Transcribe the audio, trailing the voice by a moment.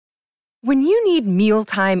When you need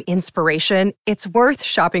mealtime inspiration, it's worth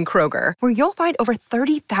shopping Kroger, where you'll find over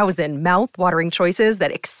 30,000 mouth-watering choices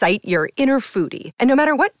that excite your inner foodie. And no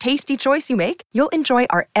matter what tasty choice you make, you'll enjoy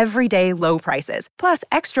our everyday low prices, plus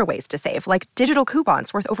extra ways to save, like digital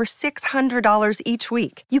coupons worth over $600 each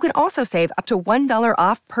week. You can also save up to $1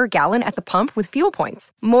 off per gallon at the pump with fuel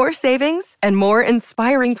points. More savings and more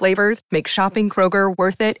inspiring flavors make shopping Kroger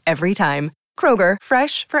worth it every time. Kroger,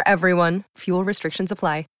 fresh for everyone. Fuel restrictions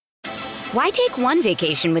apply. Why take one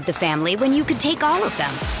vacation with the family when you could take all of them?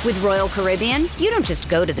 With Royal Caribbean, you don't just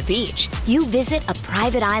go to the beach. You visit a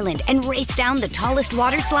private island and race down the tallest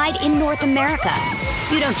water slide in North America.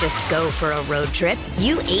 You don't just go for a road trip.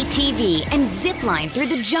 You ATV and zip line through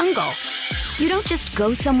the jungle. You don't just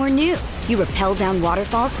go somewhere new. You rappel down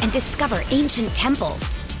waterfalls and discover ancient temples.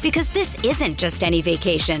 Because this isn't just any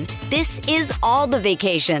vacation. This is all the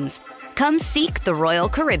vacations. Come seek the Royal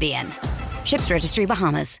Caribbean. Ships Registry,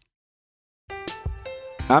 Bahamas.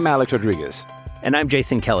 I'm Alex Rodriguez. And I'm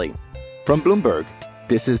Jason Kelly. From Bloomberg,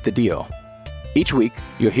 this is The Deal. Each week,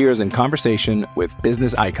 you'll hear us in conversation with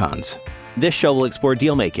business icons. This show will explore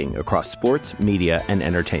deal-making across sports, media, and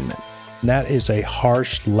entertainment. That is a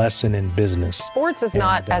harsh lesson in business. Sports is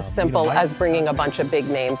not as simple as bringing a bunch of big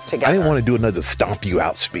names together. I didn't want to do another stomp you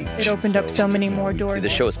out speech. It opened up so many more doors. The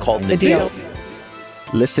show is called The Deal.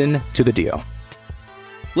 Listen to The Deal.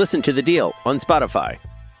 Listen to The Deal on Spotify.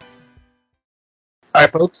 All right,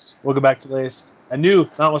 folks, welcome back to the latest, a new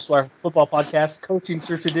Mount West Wire football podcast, Coaching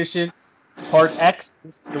Search Edition, Part X.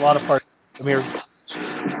 There's a lot of parts. Come here.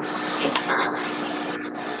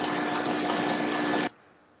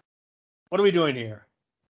 What are we doing here?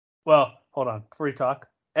 Well, hold on. Before we talk,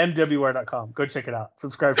 MWWire.com. Go check it out.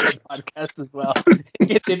 Subscribe to the podcast as well.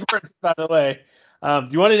 Get the important stuff out of the way. Do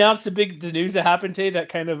you want to announce the news that happened today that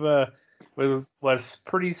kind of was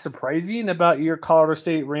pretty surprising about your Colorado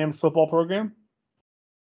State Rams football program?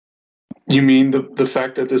 You mean the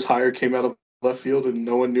fact that this hire came out of left field and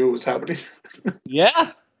no one knew it was happening?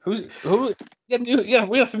 Yeah. Who? We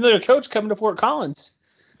got a familiar coach coming to Fort Collins.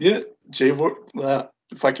 Yeah,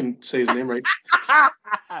 if I can say his name right.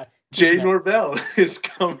 Jay Norvell is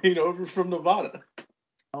coming over from Nevada.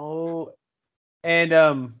 Oh, and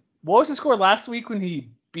what was the score last week when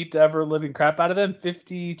he beat the ever-living crap out of them?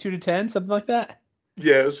 52-10, something like that?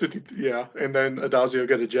 Yeah, it was 50. Yeah, and then Adazio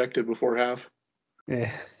got ejected before half.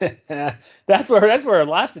 Yeah, that's where our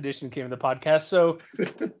last edition came of the podcast. So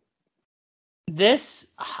this,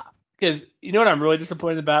 because you know what I'm really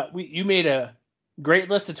disappointed about? You made a great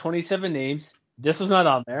list of 27 names. This was not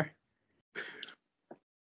on there.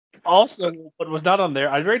 Also, what was not on there,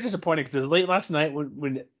 I was very disappointed because late last night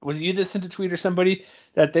when was it you that sent a tweet or somebody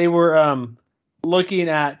that they were looking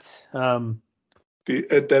at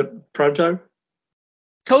at that prime time?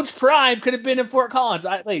 Coach Prime could have been in Fort Collins.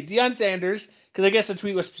 Deion Sanders, because I guess the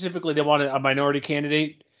tweet was specifically they wanted a minority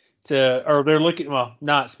candidate or they're looking, well,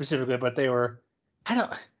 not specifically, but they were,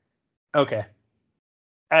 okay.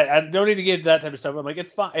 I don't need to get into that type of stuff. I'm like,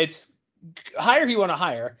 it's fine. It's hire who you want to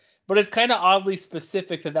hire, but it's kind of oddly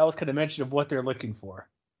specific that was kind of mention of what they're looking for.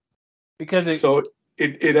 Because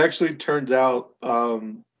it actually turns out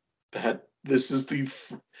that this is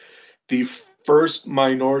the first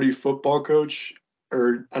minority football coach,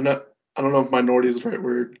 or I don't know if minority is the right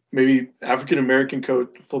word, maybe African American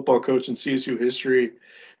football coach in CSU history,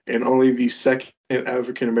 and only the second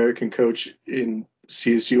African American coach in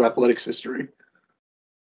CSU athletics history.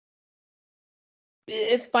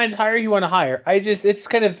 It's fine. Hire you want to hire. It's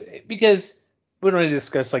kind of because we don't want to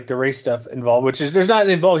discuss like the race stuff involved, which is there's not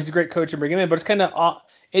involved. He's a great coach and bring him in, but it's kind of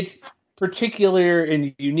it's particular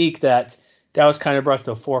and unique that was kind of brought to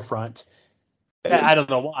the forefront. I don't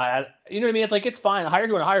know why. You know what I mean? It's like it's fine. Hire who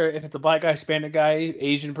you want to hire. If it's a black guy, Hispanic guy,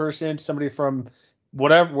 Asian person, somebody from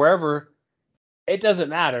wherever, it doesn't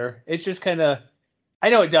matter. It's just kind of, I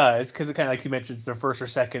know it does because it kind of like you mentioned, it's the first or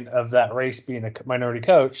second of that race being a minority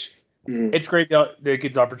coach. Mm. It's great that it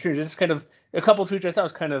gets opportunities. It's kind of a couple of tweets I saw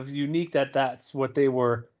was kind of unique that that's what they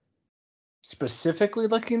were specifically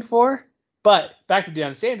looking for. But back to the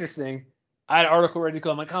Deion Sanders thing, I had an article ready to go.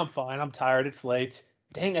 I'm like, I'm fine. I'm tired. It's late.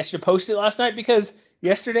 Dang, I should have posted it last night because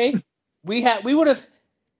yesterday we would have,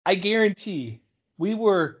 I guarantee we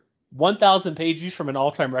were 1,000 page views from an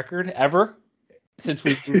all-time record ever since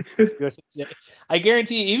we I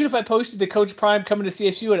guarantee even if I posted the Coach Prime coming to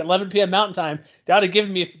CSU at 11 p.m. Mountain Time, that would have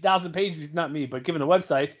given me 1,000 page views, not me, but given the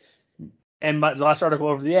website and the last article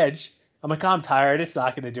over the edge. I'm like, I'm tired. It's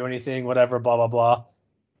not going to do anything, whatever, blah, blah, blah.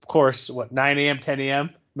 Of course, 9 a.m., 10 a.m.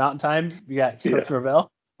 Mountain Time, you got Coach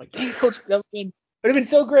Norvell. Like, dang, Coach, that would have been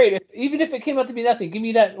so great. Even if it came out to be nothing, give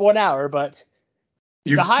me that 1 hour. But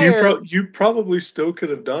You probably still could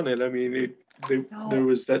have done it. I mean, there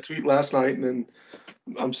was that tweet last night, and then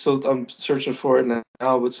I'm searching for it now,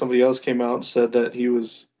 but somebody else came out and said that it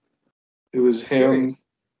was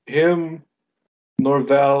him,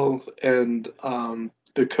 Norvell, and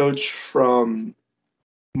the coach from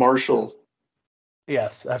Marshall.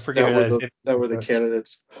 Yes, I forget that were the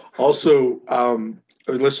candidates. Also,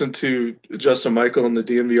 I listened to Justin Michael on the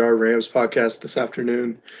DNVR Rams podcast this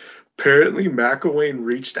afternoon. Apparently, McElwain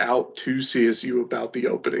reached out to CSU about the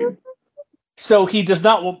opening. So he does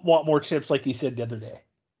not want more chips, like he said the other day.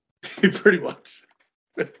 Pretty much.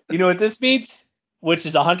 You know what this means? Which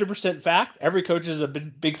is 100% fact. Every coach is a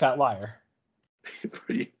big fat liar.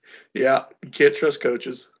 Yeah, you can't trust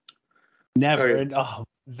coaches. Never. Okay. And,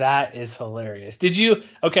 that is hilarious. Did you?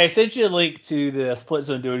 Okay, I sent you a link to the split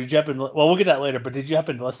zone duo. Did you happen? Well, we'll get that later. But did you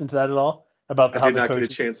happen to listen to that at all? I did not get a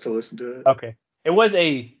chance to listen to it. Okay, it was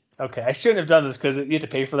okay. I shouldn't have done this because you have to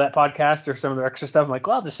pay for that podcast or some of the extra stuff. I'm like,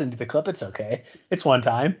 well, I'll just send you the clip. It's okay. It's one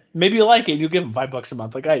time. Maybe you like it. You give them $5 a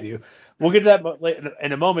month, like I do. We'll get to that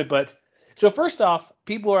in a moment. But so first off,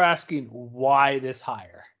 people are asking why this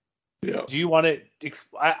hire. Yeah. Do you want to?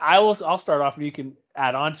 I'll start off and you can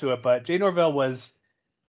add on to it. But Jay Norvell was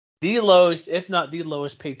the lowest, if not the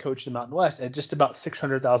lowest paid coach in the Mountain West at just about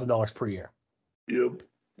 $600,000 per year. Yep.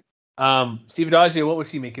 Steve Addazio, what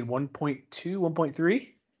was he making? 1.2, 1.3?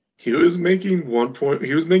 He was making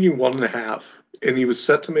 1.5, and he was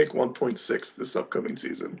set to make 1.6 this upcoming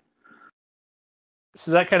season.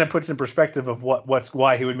 So that kind of puts in perspective of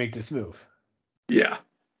why he would make this move. Yeah.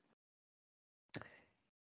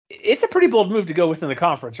 It's a pretty bold move to go within the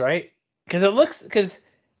conference, right? Because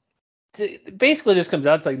basically this comes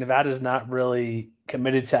out to like Nevada's not really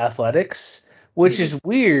committed to athletics, which is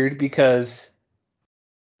weird because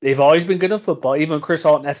they've always been good in football. Even Chris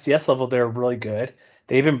Alt and FCS level, they're really good.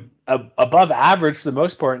 They've been above average for the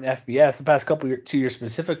most part in FBS the past 2 years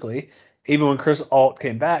specifically. Even when Chris Alt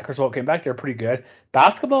came back, they're pretty good.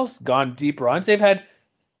 Basketball's gone deep runs. They've had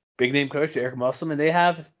big name coach Eric Musselman. They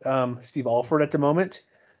have Steve Alford at the moment,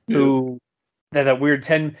 who that weird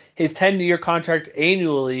 10-year contract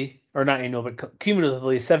annually. Or not annual, but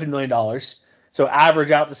cumulatively $7 million. So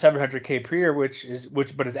average out to $700K per year, but it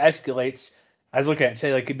escalates. I was looking at it,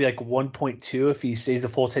 say like it'd be like 1.2 if he stays the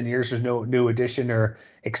full 10 years. There's no new addition or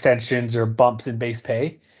extensions or bumps in base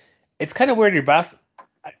pay. It's kind of weird your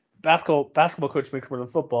basketball coach makes more than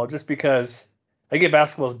football, just because I get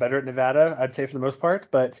basketball is better at Nevada, I'd say for the most part,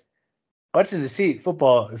 but much in the seat,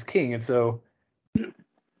 football is king, and so I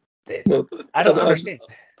don't understand.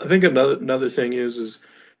 I think another thing is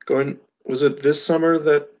was it this summer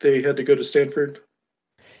that they had to go to Stanford?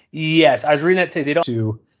 Yes, I was reading that today. They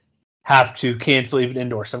don't have to cancel even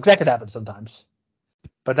indoor stuff, because that could happen sometimes.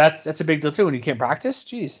 But that's a big deal too when you can't practice.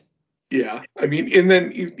 Jeez. Yeah, I mean, and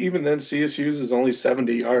then even then, CSU's is only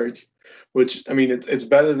 70 yards, which I mean it's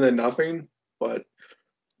better than nothing. But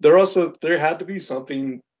there had to be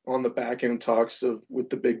something on the back end talks with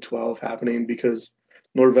the Big 12 happening, because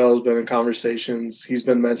Norvell's been in conversations. He's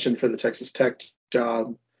been mentioned for the Texas Tech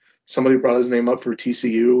job. Somebody brought his name up for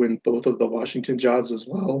TCU and both of the Washington jobs as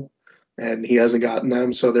well, and he hasn't gotten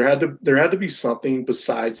them. So there had to be something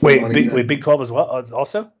besides. Big 12 as well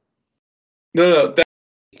also? No.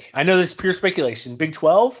 I know this is pure speculation. Big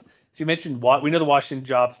 12. So you mentioned we know the Washington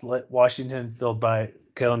jobs. Washington filled by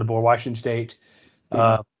Kalen DeBoer, Washington State,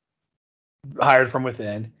 hired from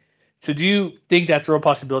within. So do you think that's a real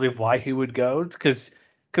possibility of why he would go? Because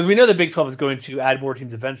we know the Big 12 is going to add more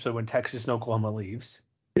teams eventually when Texas and Oklahoma leaves.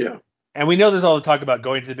 Yeah. And we know there's all the talk about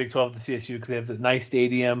going to the Big 12 of the CSU because they have the nice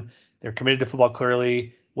stadium. They're committed to football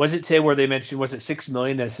clearly. Was it where they mentioned, was it $6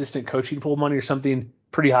 million in assistant coaching pool money or something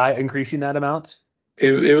pretty high, increasing that amount?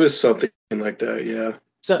 It was something like that, yeah.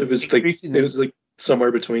 So it was like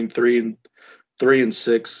somewhere between 3 and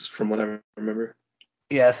 6 from what I remember.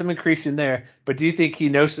 Yeah, some increase in there. But do you think he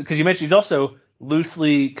knows? Because you mentioned he's also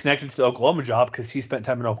loosely connected to the Oklahoma job because he spent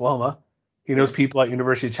time in Oklahoma. He knows people at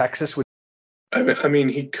University of Texas. I mean,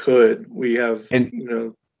 he could. We have,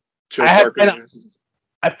 Joe Parker.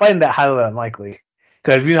 I find that highly unlikely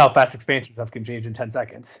because you know how fast expansion stuff can change in 10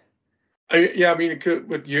 seconds. I mean, it could.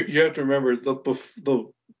 But you have to remember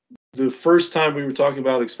the first time we were talking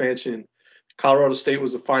about expansion, Colorado State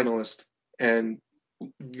was a finalist, and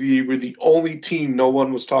we were the only team no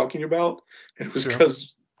one was talking about, and it was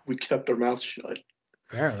because we kept our mouths shut.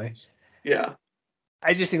 Apparently. Yeah.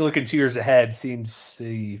 I just think looking 2 years ahead seems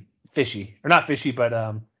fishy. Or not fishy,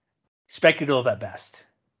 but speculative at best.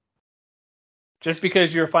 Just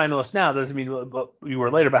because you're a finalist now doesn't mean you were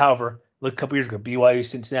later. But however, look a couple years ago, BYU,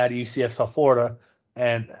 Cincinnati, UCF, South Florida,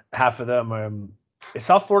 and half of them is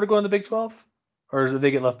South Florida going to the Big 12? or do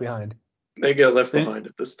they get left behind? They get left behind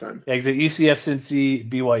at this time. Yeah, exactly. UCF, Cincy,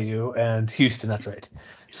 BYU, and Houston. That's right.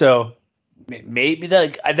 So maybe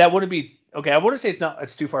that wouldn't be okay. I wouldn't say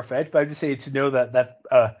it's too far fetched, but I'd just say to know that that's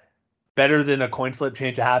better than a coin flip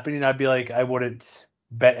change happening. I'd be like, I wouldn't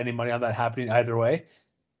bet any money on that happening either way,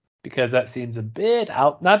 because that seems a bit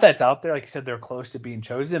out. Not that it's out there, like you said, they're close to being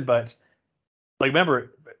chosen, but like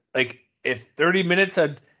remember, like if 30 minutes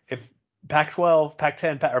if Pac-12,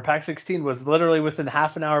 Pac-10, or Pac-16 was literally within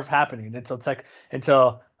half an hour of happening until Big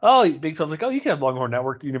 12's like, oh, you can have Longhorn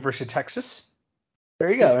Network, the University of Texas.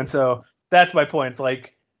 There you go. And so that's my point. It's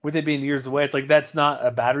like with it being years away, it's like that's not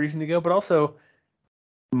a bad reason to go, but also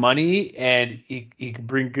money, and he can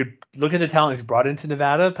bring good. Look at the talent he's brought into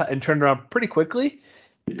Nevada and turned around pretty quickly,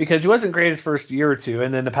 because he wasn't great his first year or two,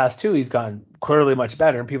 and then the past two he's gotten clearly much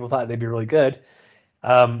better, and people thought they'd be really good.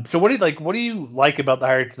 So what do you like about the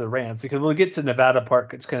hire to the Rams? Because when we get to Nevada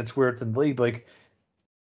Park, it's kind of where it's in the league. Like,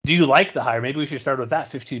 do you like the hire? Maybe we should start with that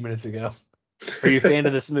 15 minutes ago. Are you a fan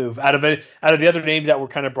of this move out of the other names that were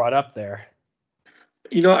kind of brought up there?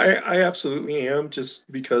 I absolutely am,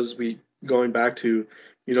 just because going back to,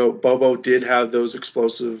 Bobo did have those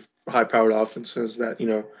explosive, high-powered offenses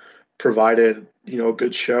that, provided, a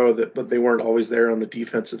good show, but they weren't always there on the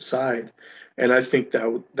defensive side. And I think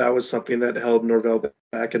that was something that held Norvell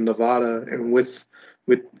back in Nevada. And with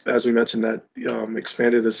as we mentioned, that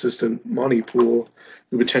expanded assistant money pool,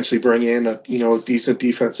 we potentially bring in a decent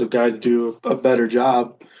defensive guy to do a better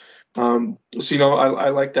job. So I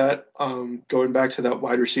like that. Going back to that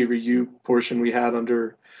wide receiver U portion we had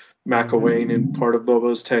under McElwain and part of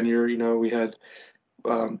Bobo's tenure, we had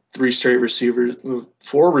 4 receivers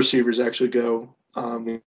actually go.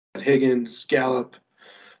 We had Higgins, Gallup,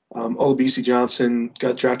 Olabisi Johnson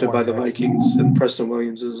got drafted by the Vikings, and Preston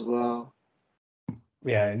Williams as well.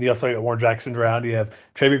 Yeah, and you also got Warren Jackson's around. You have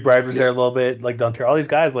Trey McBride was there a little bit, like Dontaire. All these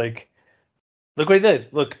guys, like, look what he did.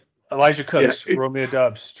 Look, Elijah Cooks, Romeo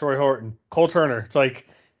Doubs, Troy Horton, Cole Turner. It's like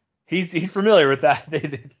he's familiar with that.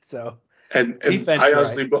 So and I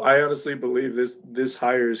honestly believe this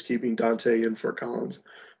hire is keeping Dante in for Collins.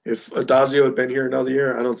 If Adazio had been here another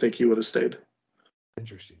year, I don't think he would have stayed.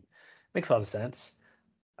 Interesting. Makes a lot of sense.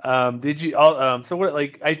 So what?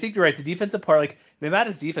 Like, I think you're right. The defensive part, like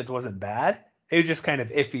Nevada's defense wasn't bad. It was just kind of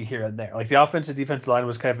iffy here and there. Like the offensive defensive line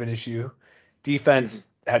was kind of an issue. Defense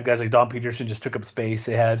had guys like Don Peterson just took up space.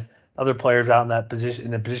 They had other players out in that position,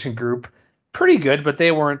 in the position group, pretty good, but they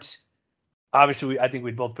weren't. Obviously, I think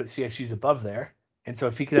we'd both put CSU's above there. And so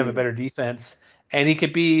if he could have a better defense, and he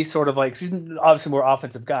could be sort of like, he's obviously more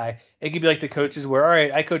offensive guy. It could be like the coaches where, all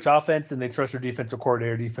right, I coach offense, and they trust their defensive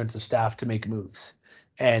coordinator, defensive staff to make moves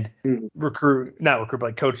and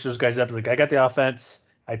coach those guys up. Like, I got the offense.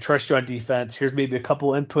 I trust you on defense. Here's maybe a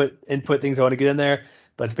couple input things I want to get in there,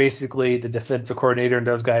 but it's basically the defensive coordinator and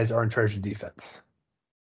those guys are in charge of defense.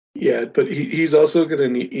 Yeah, but he's also going to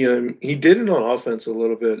need. He did it on offense a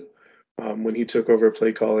little bit when he took over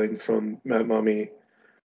play calling from Matt Mummy,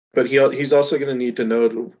 but he's also going to need to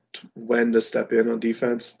know when to step in on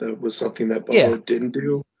defense. That was something that Bobo didn't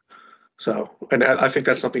do. So, and I think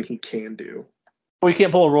that's something he can do. Well, you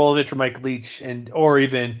can't pull a Rolovich or Mike Leach, or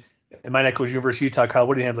even. In my neck was University of Utah, Kyle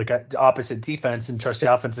Whittingham's like the opposite defense and trust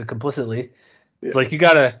the offense complicitly. Yeah. It's like you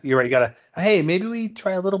gotta, hey, maybe we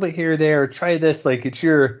try a little bit here or there, or try this. Like it's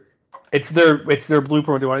their blueprint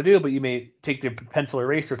what they want to do, but you may take the pencil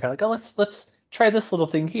eraser kind of like, oh, let's try this little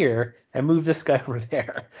thing here and move this guy over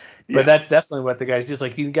there. Yeah. But that's definitely what the guys do. It's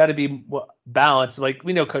like you got to be balanced. Like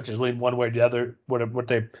we know coaches lean one way or the other, what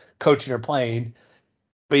they're coaching or playing,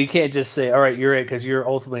 but you can't just say, all right, you're right, because you're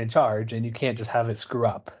ultimately in charge, and you can't just have it screw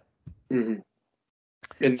up. Mm-hmm.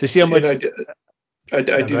 And so see how much I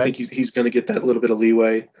do think he's going to get that little bit of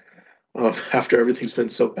leeway after everything's been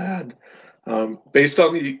so bad. Based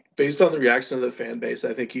on the reaction of the fan base,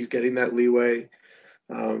 I think he's getting that leeway.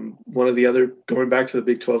 One of the other, going back to the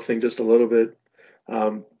Big 12 thing just a little bit,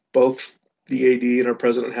 both the AD and our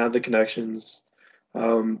president had the connections.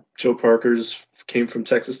 Joe Parker's came from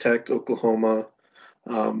Texas Tech, Oklahoma.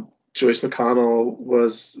 Joyce McConnell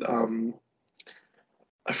was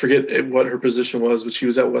I forget what her position was, but she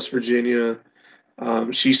was at West Virginia.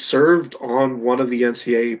 She served on one of the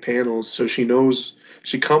NCAA panels, so she knows,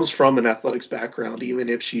 she comes from an athletics background, even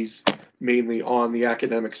if she's mainly on the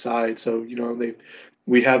academic side. So,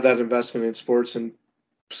 we have that investment in sports, and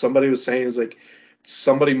somebody was saying is like,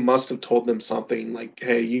 somebody must have told them something like,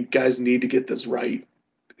 hey, you guys need to get this right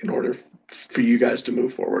in order for you guys to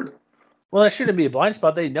move forward. Well, that shouldn't be a blind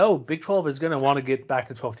spot. They know Big 12 is going to want to get back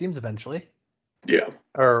to 12 teams eventually. Yeah.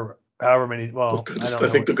 Or however many. Well, I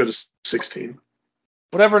think they'll go to 16.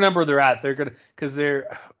 whatever number they're at, they're gonna because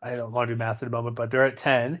they're I don't want to do math at the moment, but they're at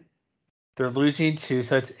 10. They're losing 2,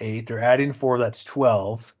 so that's 8. They're adding 4, that's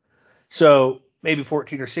 12. So maybe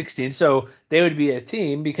 14 or 16. So they would be a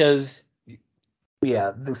team because the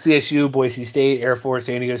CSU, Boise State, Air Force,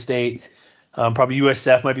 San Diego State, probably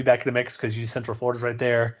USF might be back in the mix because Central Florida's right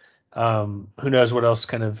there. Who knows what else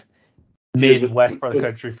kind of Midwest part of the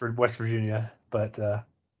country for West Virginia, but I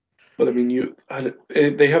mean,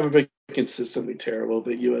 they haven't been consistently terrible,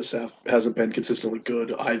 but USF hasn't been consistently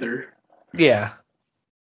good either. Yeah.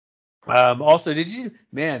 Also,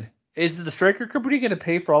 is the striker company going to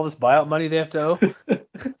pay for all this buyout money they have to owe?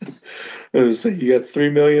 So you got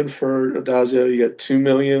 $3 million for Addazio, you got $2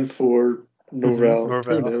 million for Norvell.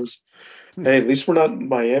 Who knows? Hey, at least we're not in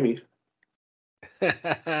Miami.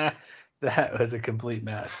 That was a complete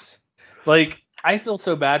mess. Like, I feel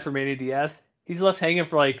so bad for Manny Diaz. He's left hanging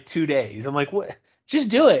for like 2 days. I'm like, what? Just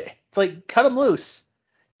do it. It's like, cut him loose.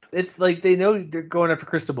 It's like they know they're going after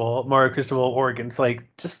Mario Cristobal, Oregon. It's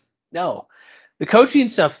like, just no. The coaching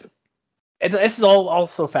stuff's this is all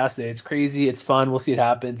also fascinating. It's crazy. It's fun. We'll see what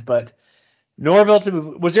happens. But Norvell to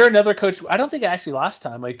move. Was there another coach? I don't think actually last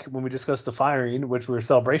time, like when we discussed the firing, which was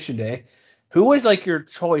Celebration Day, who was like your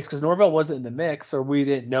choice? Because Norvell wasn't in the mix, or we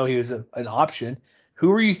didn't know he was an option. Who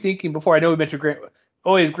were you thinking before? I know we mentioned Graham.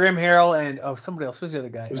 Oh, it's Graham Harrell and somebody else. Who's the other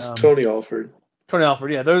guy? It was Tony Alford. Tony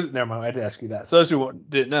Alford, yeah. Those. Never mind. I had to ask you that. So those who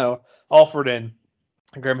didn't know, Alford and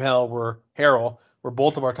Graham Harrell were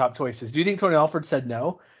both of our top choices. Do you think Tony Alford said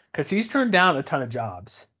no? Because he's turned down a ton of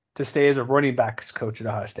jobs to stay as a running backs coach at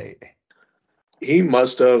Ohio State. He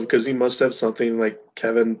must have, because he must have something like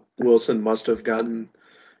Kevin Wilson must have gotten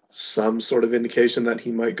some sort of indication that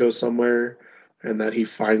he might go somewhere and that he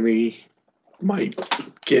finally might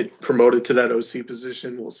get promoted to that OC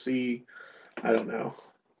position. We'll see. I don't know.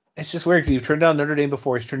 It's just weird because he's turned down Notre Dame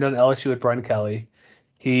before. He's turned down LSU with Brian Kelly.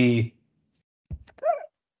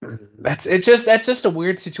 That's just a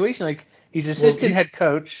weird situation. Like, he's assistant head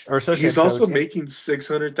coach or associate. He's also making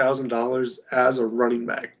 $600,000 as a running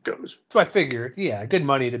back coach. That's what I figured. Yeah, good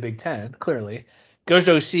money at the Big Ten. Clearly, goes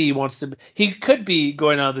to OC. He could be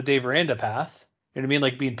going on the Dave Aranda path. You know what I mean?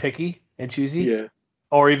 Like being picky and choosy. Yeah.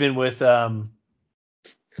 Or even with not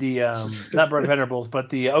Brett Venables, but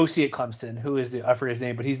the OC at Clemson. Who is I forget his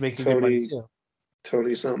name, but he's making good money too.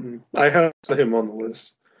 Tony something. I have him on the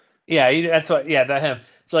list. Yeah, that's what. Yeah, that him.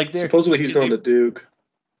 So like, supposedly he's going to Duke.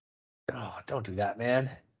 Oh, don't do that, man.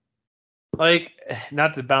 Like,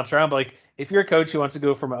 not to bounce around, but like, if you're a coach who wants to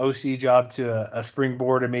go from an OC job to a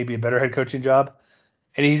springboard and maybe a better head coaching job,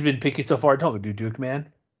 and he's been picky so far, don't do Duke,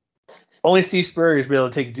 man. Only Steve Spurrier is be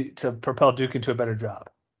able to propel Duke into a better job.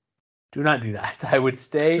 Do not do that. I would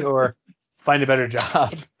stay or find a better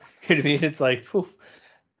job. You know what I mean? It's like,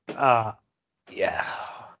 yeah.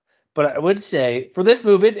 But I would say for this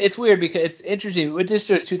move, it's weird because it's interesting. It just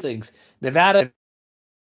shows two things. Nevada,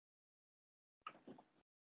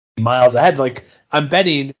 miles ahead. Like, I'm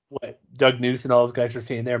betting what Doug Neuse and all those guys are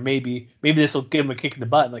saying there. Maybe this will give them a kick in the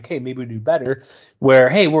butt. Like, hey, maybe we do better. Where,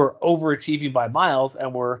 hey, we're overachieving by miles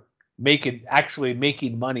and we're actually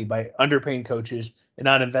making money by underpaying coaches and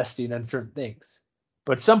not investing in certain things.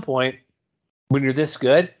 But at some point, when you're this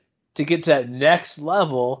good, to get to that next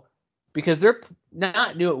level, because they're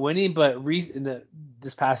not new at winning, but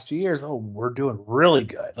this past 2 years, we're doing really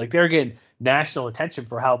good. Like, they're getting national attention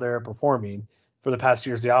for how they're performing for the past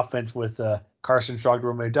years. The offense with Carson Strong,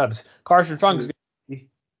 Romeo Dubs. Carson Strong is going to be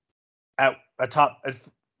at a top.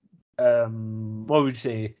 What would you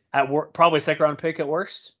say? Probably a second round pick at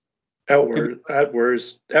worst. At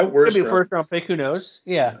worst. Could be a first round pick. Who knows?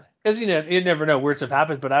 Yeah, because you never know where stuff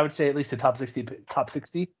happens. But I would say at least a top 60, top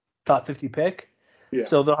 50 pick. Yeah.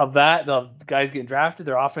 So they'll have that. They'll have guys getting drafted.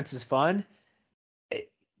 Their offense is fun.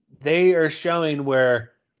 They are showing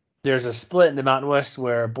where there's a split in the Mountain West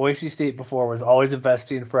where Boise State before was always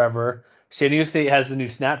investing forever. San Diego State has the new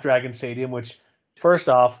Snapdragon Stadium, which, first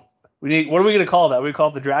off, what are we going to call that? We call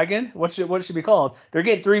it the Dragon? What should it be called? They're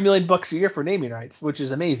getting $3 million a year for naming rights, which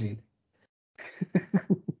is amazing.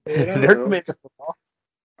 I know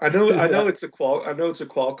it's a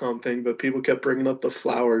Qualcomm thing, but people kept bringing up the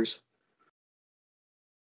flowers.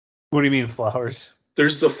 What do you mean flowers?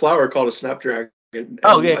 There's a flower called a snapdragon.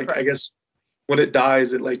 Oh yeah. I guess when it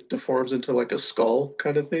dies, it like deforms into like a skull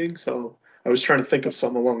kind of thing. So I was trying to think of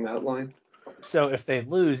something along that line. So if they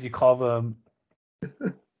lose, you call them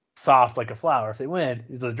soft like a flower. If they win,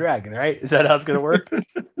 it's a dragon, right? Is that how it's going to work?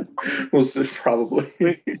 We'll see, probably.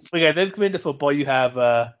 Then come into football. You have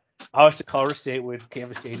obviously Colorado State with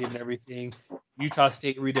Canvas Stadium and everything. Utah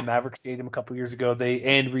State redid Maverick Stadium a couple years ago. They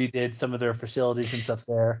redid some of their facilities and stuff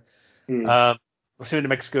there. we'll see what New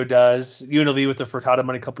Mexico does. UNLV with the Furtado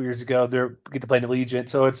money a couple years ago, they get to play in Allegiant.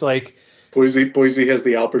 So it's like Boise has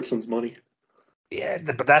the Albertsons money. Yeah,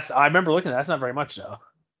 but I remember looking at that. That's not very much though.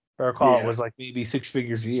 If I recall, it was like maybe 6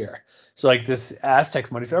 figures a year. So like this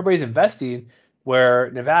Aztecs money. So everybody's investing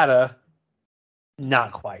where Nevada,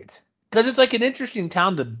 not quite. Because it's like an interesting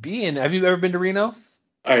town to be in. Have you ever been to Reno?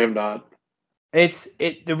 I have not. It's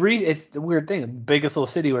the weird thing, biggest little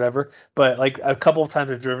city, whatever. But like a couple of times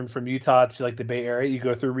I've driven from Utah to like the Bay Area. You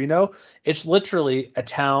go through Reno. It's literally a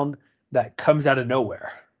town that comes out of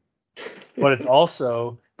nowhere. But it's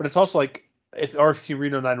also like if RFC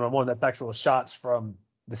Reno 911, that's actual shots from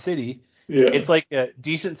the city. Yeah. It's like a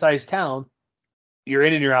decent sized town. You're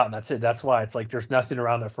in and you're out, and that's it. That's why it's like there's nothing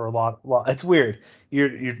around it for a lot. Well, it's weird.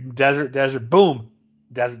 You're desert, boom,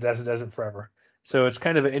 desert forever. So it's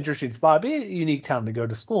kind of an interesting spot. Be a unique town to go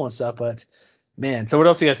to school and stuff. But man, so what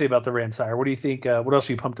else do you guys say about the Rams hire? What do you think? What else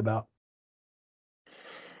are you pumped about?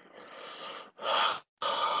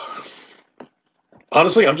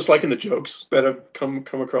 Honestly, I'm just liking the jokes that have come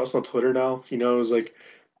across on Twitter now. You know, it's like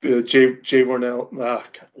Jay Vornell.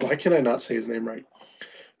 Why can I not say his name right?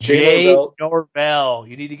 Jay Norvell.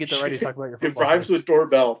 You need to get the right to talk about your football. It rhymes with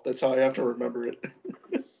doorbell. That's how I have to remember it.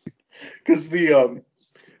 Because the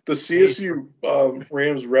CSU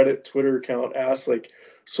Rams Reddit Twitter account asked, like,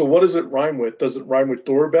 so what does it rhyme with? Does it rhyme with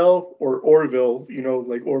doorbell or Orville? You know,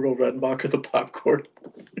 like Orville Redenbacher, the popcorn.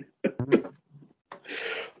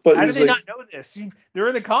 But how did they not know this? They're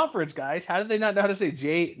in a conference, guys. How did they not know how to say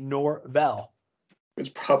Jay Norvell? It's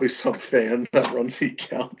probably some fan that runs the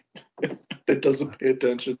account that doesn't pay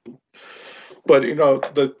attention. But, you know,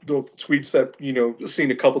 the tweets that, you know, seen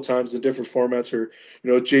a couple times in different formats are,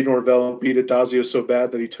 you know, Jay Norvell beat Adazio so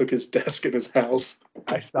bad that he took his desk in his house.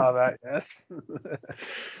 I saw that, yes.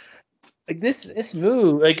 Like this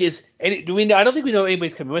move, like do we know? I don't think we know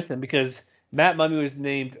anybody's coming with him because Matt Mumme was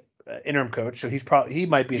named interim coach, so he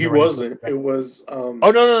might be. He wasn't. It was. Oh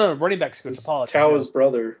no, running backs coach. Apologies. Tawa's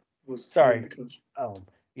brother was. Sorry. Coach. Oh,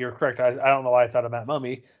 you're correct. I don't know why I thought of Matt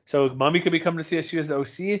Mumme. So Mumme could be coming to CSU as the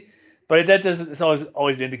OC, but that doesn't. It's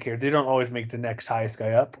always an indicator. They don't always make the next highest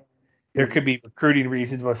guy up. There could be recruiting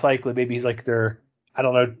reasons. Most likely, maybe he's like their, I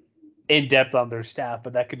don't know, in depth on their staff,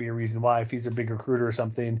 but that could be a reason why if he's a big recruiter or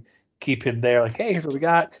something, keep him there. Like, hey, here's what we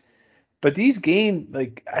got. But these games,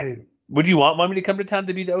 like, would you want Mumme to come to town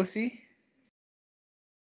to be the OC?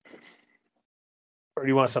 Or do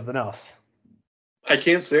you want something else? I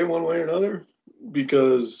can't say one way or another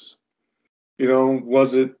because, you know,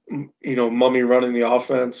 was it, you know, Mumme running the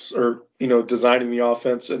offense or, you know, designing the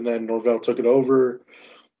offense and then Norvell took it over?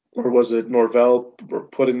 Or was it Norvell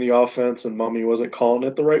put in the offense and Mumme wasn't calling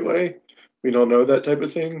it the right way? We don't know that type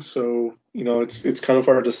of thing. So, you know, it's kind of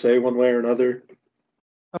hard to say one way or another.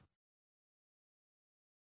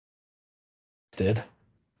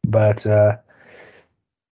 But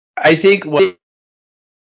I think what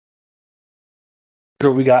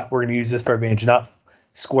we got, we're going to use this to our advantage, not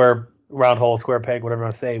square, round hole, square peg, whatever I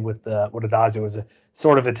want to say, with what Adazio was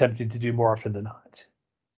sort of attempting to do more often than not.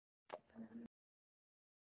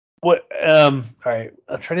 All right,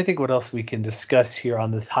 I'm trying to think what else we can discuss here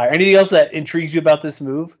on this hire. Anything else that intrigues you about this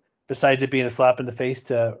move besides it being a slap in the face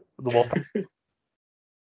to the Wolfpack?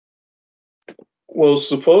 Well,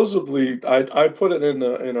 supposedly, I put it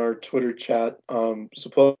in our Twitter chat.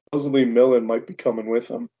 Supposedly, Millen might be coming with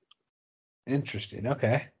him. Interesting.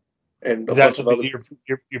 Okay. And is that something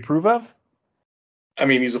you approve of? I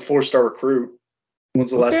mean, he's a 4-star recruit.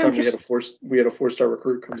 When's the last time we had a 4-star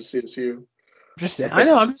recruit come to CSU? I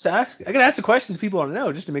know. I'm just asking. I gotta ask the questions people want to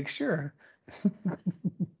know just to make sure.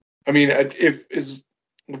 I mean, if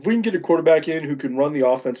we can get a quarterback in who can run the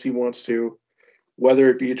offense he wants to, whether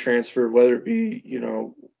it be a transfer, whether it be, you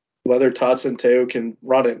know, whether Todd Centeio can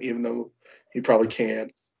run it, even though he probably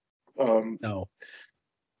can't. No.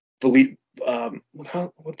 What the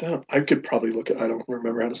hell? I could probably look at. I don't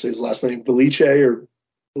remember how to say his last name. Velice or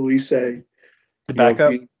Velice. The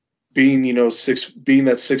backup. Being that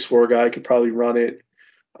 6'4" guy could probably run it.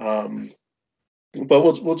 But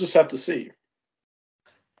we'll just have to see.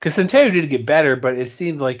 Because Centeio did get better, but it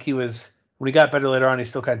seemed like he was, when he got better later on, he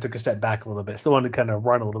still kind of took a step back a little bit. Still wanted to kind of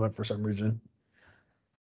run a little bit for some reason.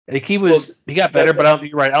 I think he got better, but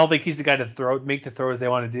you're right. I don't think he's the guy to make the throws they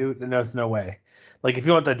want to do. Then there's no way. Like if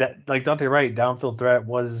you want like Dante Wright, downfield threat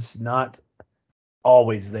was not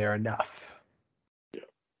always there enough. Yeah.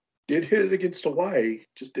 Did hit it against Hawaii,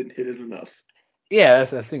 just didn't hit it enough. Yeah,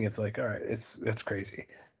 that's the thing. It's like, all right, that's crazy.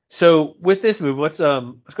 So with this move, let's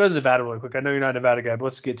go to Nevada really quick. I know you're not a Nevada guy, but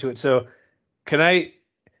let's get to it. So can I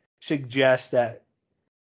suggest that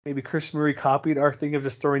maybe Chris Murray copied our thing of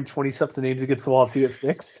just throwing 20-something names against the wall and see what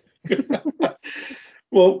sticks?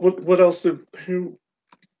 Well, what else? Who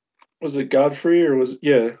was it? Godfrey or was it?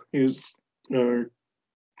 Yeah, he was. No,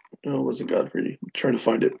 it wasn't Godfrey. I'm trying to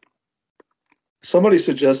find it. Somebody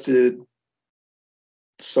suggested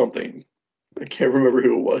something. I can't remember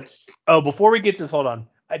who it was. Oh, before we get to this, hold on.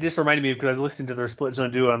 I just reminded me because I was listening to their Split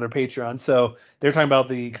Zone Duo on their Patreon. So they're talking about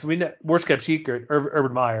because we know worst kept secret.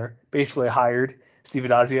 Urban Meyer basically hired Steve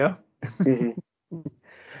Addazio. Mm-hmm.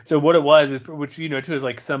 So what it was is, which too, is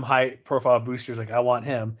like some high profile boosters like, I want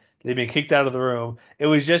him. They've been kicked out of the room. It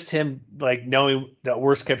was just him like knowing that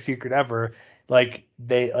worst kept secret ever. Like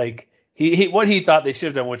he what he thought they should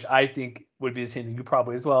have done, which I think would be the same thing you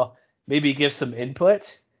probably as well. Maybe give some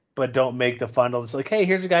input, but don't make the funnel. It's like, hey,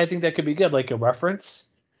 here's a guy I think that could be good, like a reference,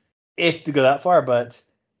 if to go that far. But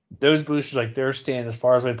those boosters, like, they're staying as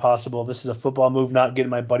far as possible. This is a football move, not getting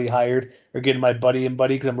my buddy hired or getting my buddy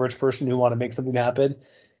because I'm a rich person who want to make something happen.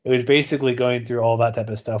 It was basically going through all that type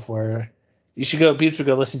of stuff where people should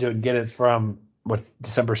go listen to it and get it from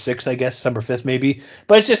December 6th, I guess, December 5th maybe.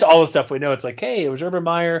 But it's just all the stuff we know. It's like, hey, it was Urban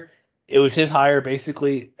Meyer. It was his hire,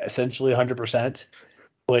 basically, essentially 100%,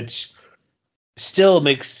 which still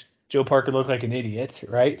makes Joe Parker look like an idiot,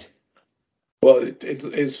 right? Well,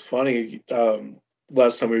 it's funny.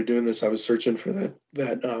 Last time we were doing this, I was searching for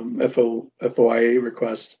that FOIA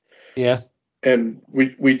request. Yeah. And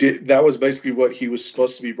we did. That was basically what he was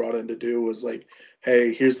supposed to be brought in to do. Was like,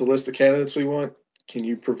 hey, here's the list of candidates we want. Can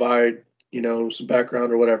you provide, some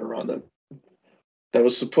background or whatever on them? That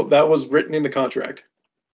was written in the contract.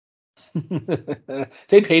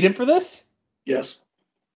 They paid him for this? Yes.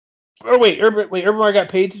 Or wait, Urban Meyer got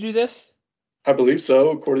paid to do this? I believe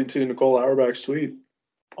so, according to Nicole Auerbach's tweet.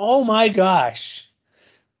 Oh my gosh.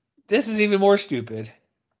 This is even more stupid.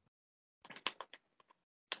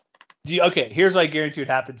 Okay, here's what I guarantee would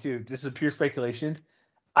happen too. This is pure speculation.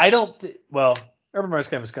 Urban Meyer's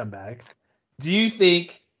kind of a scumbag. Do you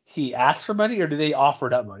think he asked for money or do they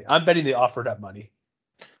offered up money? I'm betting they offered up money.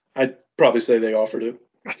 I'd probably say they offered it.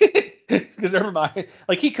 Because Urban Meyer,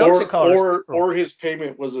 like, he coached at Colorado. Or his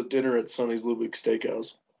payment was a dinner at Sonny's Lubick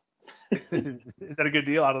Steakhouse. Is that a good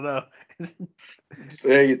deal? I don't know.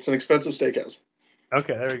 Hey, it's an expensive steakhouse.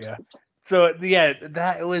 Okay, there we go. So yeah,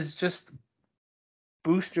 it was just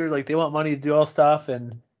boosters, like, they want money to do all stuff,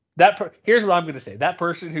 and here's what I'm going to say: that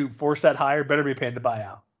person who forced that hire better be paying the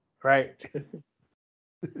buyout, right?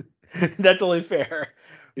 That's only fair.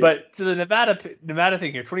 Yeah. But to the Nevada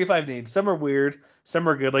thing here, 25 names. Some are weird, some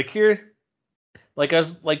are good. Like here, like I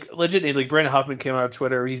was like legit names. Like Brandon Hoffman came out on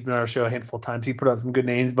Twitter. He's been on our show a handful of times. He put out some good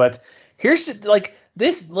names, but here's like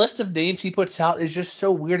this list of names he puts out is just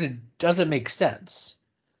so weird and doesn't make sense.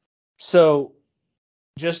 So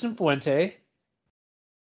Justin Fuente,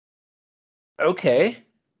 okay,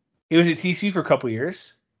 he was at TCU for a couple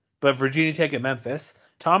years, but Virginia Tech at Memphis.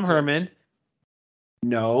 Tom Herman,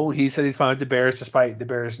 no, he said he's fine with the Bears, despite the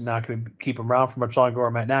Bears not going to keep him around for much longer, or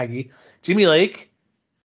Matt Nagy. Jimmy Lake,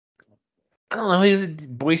 I don't know, he was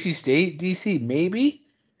at Boise State, DC, maybe.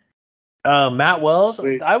 Matt Wells,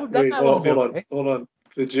 hold on.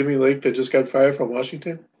 The Jimmy Lake that just got fired from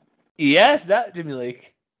Washington? Yes, that Jimmy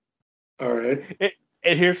Lake. All right.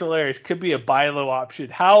 And here's hilarious. Could be a buy low option.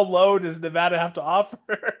 How low does Nevada have to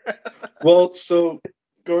offer? Well, so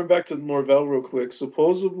going back to Norvell real quick,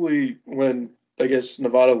 supposedly when I guess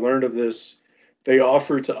Nevada learned of this, they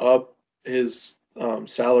offered to up his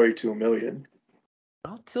salary to $1 million.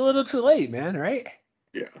 Well, too little, too late, man. Right?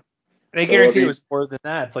 Yeah. And I guarantee it was more than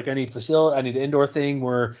that. It's like, I need an indoor thing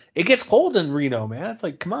where it gets cold in Reno, man. It's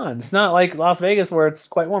like, come on. It's not like Las Vegas where it's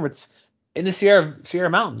quite warm. It's in the Sierra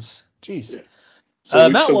Mountains. Jeez. Yeah. So,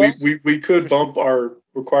 we could bump our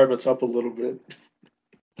requirements up a little bit.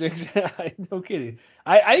 Exactly. No kidding.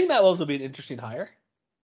 I think Matt Wells will be an interesting hire.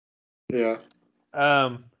 Yeah.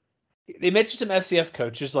 They mentioned some FCS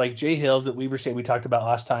coaches like Jay Hills at Weber State we talked about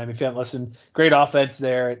last time. If you haven't listened, great offense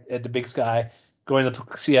there at the Big Sky, going to the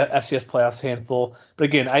FCS playoffs handful. But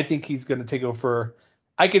again, I think he's going to take over.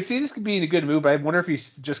 I could see this could be a good move, but I wonder if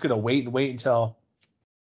he's just going to wait until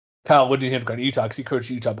Kyle Whittingham got to Utah because he coached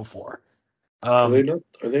Utah before. Are they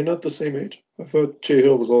not the same age? I thought Jay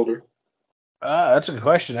Hill was older. That's a good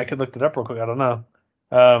question. I could look that up real quick. I don't know.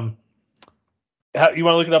 You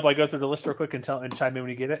want to look it up? I go through the list real quick and chime in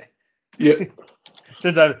when you get it. Yeah.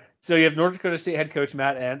 So you have North Dakota State head coach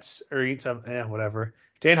Matt Entz, or whatever.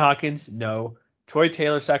 Dan Hawkins, no. Troy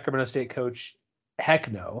Taylor, Sacramento State coach,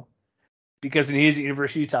 heck no. Because when he was at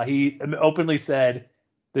University of Utah, he openly said,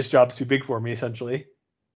 "This job's too big for me," essentially.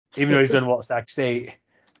 Even though he's done well at Sac State.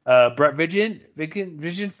 Brett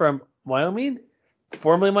Vigen from Wyoming,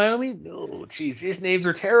 formerly Wyoming. Oh, jeez, these names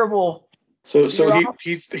are terrible. So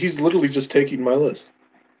he's literally just taking my list.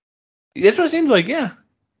 That's what it seems like, yeah.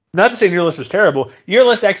 Not to say your list was terrible. Your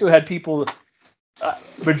list actually had people,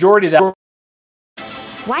 majority of that.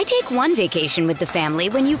 Why take one vacation with the family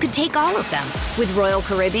when you could take all of them? With Royal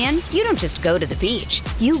Caribbean, you don't just go to the beach.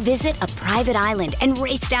 You visit a private island and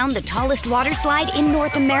race down the tallest water slide in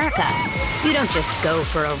North America. You don't just go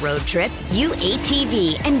for a road trip. You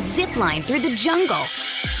ATV and zip line through the jungle.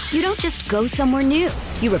 You don't just go somewhere new.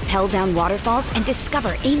 You rappel down waterfalls and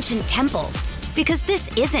discover ancient temples. Because this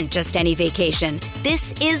isn't just any vacation.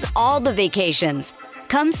 This is all the vacations.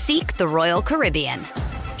 Come seek the Royal Caribbean.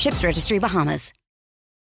 Ships Registry, Bahamas.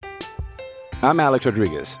 I'm Alex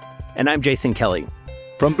Rodriguez. And I'm Jason Kelly.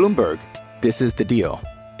 From Bloomberg, this is The Deal.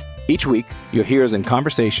 Each week, you'll hear us in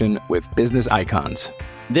conversation with business icons.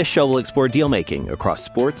 This show will explore deal-making across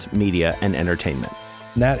sports, media, and entertainment.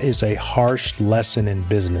 That is a harsh lesson in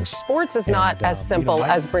business. Sports is not as simple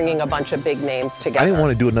as bringing a bunch of big names together. I didn't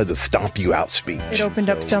want to do another stomp you out speech. It opened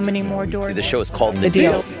up so many more doors. The show is called The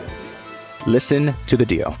Deal. Listen to The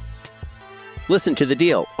Deal. Listen to The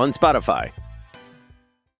Deal on Spotify.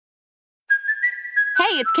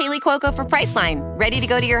 Hey, it's Kaylee Cuoco for Priceline. Ready to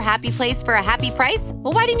go to your happy place for a happy price?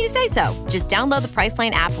 Well, why didn't you say so? Just download the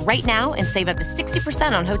Priceline app right now and save up to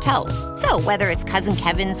 60% on hotels. So whether it's Cousin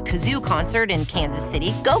Kevin's Kazoo Concert in Kansas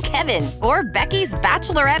City, go Kevin, or Becky's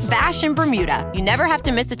Bachelorette Bash in Bermuda, you never have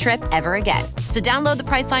to miss a trip ever again. So download the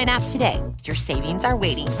Priceline app today. Your savings are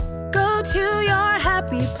waiting. Go to your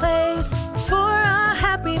happy place for a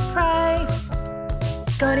happy price.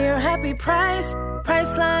 Go to your happy price,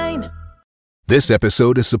 Priceline. This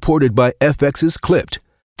episode is supported by FX's Clipped,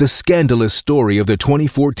 the scandalous story of the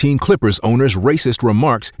 2014 Clippers owner's racist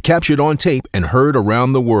remarks captured on tape and heard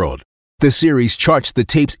around the world. The series charts the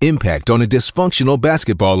tape's impact on a dysfunctional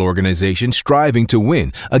basketball organization striving to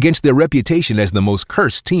win against their reputation as the most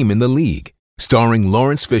cursed team in the league. Starring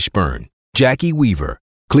Lawrence Fishburne, Jackie Weaver,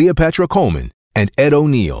 Cleopatra Coleman, and Ed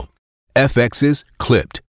O'Neill. FX's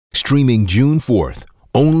Clipped, streaming June 4th,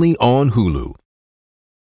 only on Hulu.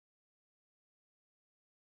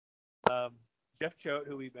 Jeff Choate,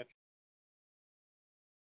 who we mentioned.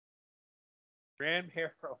 Graham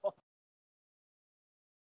Harrell.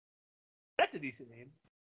 That's a decent name.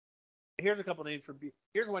 Here's a couple names from.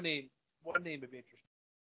 Here's one name. One name of interest.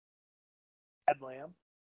 Ed Lamb.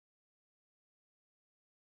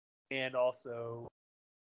 And also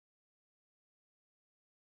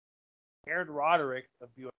Aaron Roderick of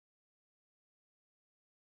BYU.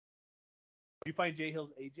 Did you find Jay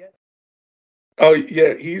Hill's age yet? Oh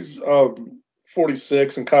yeah, he's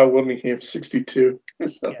 46 and Kyle Whittingham 62.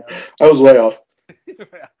 So, yeah. I was way off.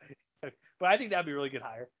 But I think that'd be a really good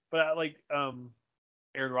hire. But I like Aaron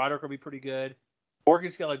Roderick will be pretty good. Morgan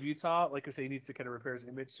Scale of Utah, like I say, he needs to kind of repair his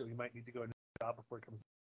image, so he might need to go into a job before it comes.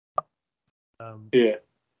 Yeah.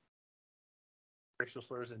 Racial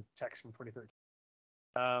slurs and text from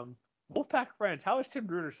 2013. Wolfpack friends, how is Tim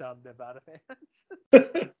Bruder sounding Nevada fans?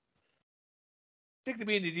 Stick to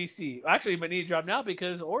being in the DC. Actually, he might need a job now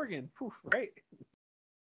because Oregon. Poof, right.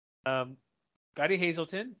 Gotti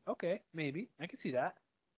Hazelton. Okay, maybe. I can see that.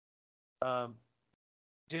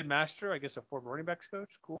 Jim Master, I guess a former running backs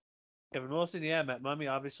coach. Cool. Kevin Wilson, yeah, Matt Mummy,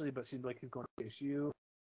 obviously, but seems like he's going to KSU.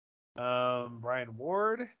 Brian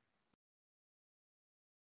Ward.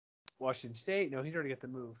 Washington State. No, he's already got the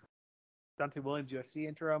move. Dante Williams, USC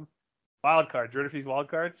interim. Wild cards. Ready for these wild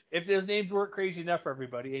cards? If those names weren't crazy enough for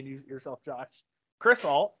everybody, and yourself, Josh. Chris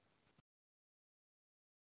Alt.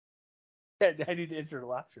 I need to insert a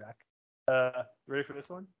laugh track. Ready for this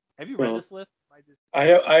one? Have you read this list?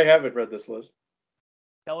 I haven't read this list.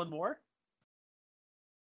 Kellen Moore?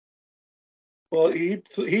 Well, he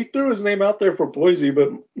threw his name out there for Boise,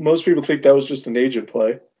 but most people think that was just an agent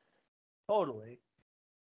play. Totally.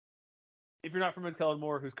 If you're not familiar with Kellen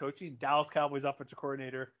Moore, who's coaching, Dallas Cowboys offensive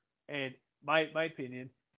coordinator, and my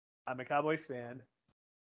opinion, I'm a Cowboys fan.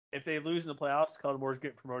 If they lose in the playoffs, Kellen Moore's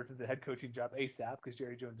getting promoted to the head coaching job ASAP because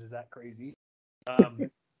Jerry Jones is that crazy.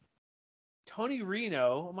 Tony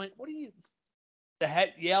Reno, I'm like, what do you? The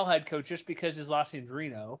Yale head coach just because his last name's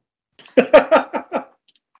Reno.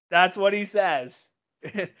 That's what he says.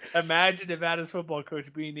 Imagine Nevada's football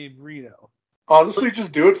coach being named Reno. Honestly,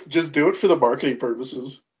 just do it. Just do it for the marketing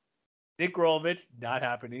purposes. Nick Rolovich, not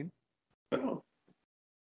happening. No.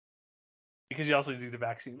 Because he also needs a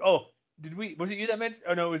vaccine. Oh. Was it you that mentioned?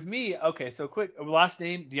 Oh, no, it was me. Okay, so quick. Last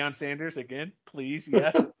name, Deion Sanders again, please.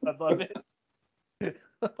 Yes, I love it.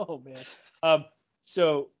 Oh, man.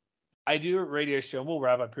 So I do a radio show, and we'll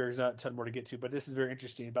wrap up here. There's not a ton more to get to, but this is very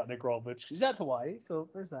interesting about Nick Rolovich. He's at Hawaii, so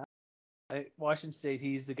there's that. Washington State,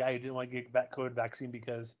 he's the guy who didn't want to get that COVID vaccine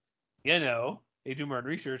because, they do more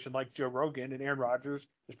research, and like Joe Rogan and Aaron Rodgers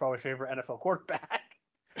is probably his favorite NFL quarterback.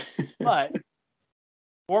 But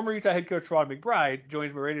Former Utah head coach Rod McBride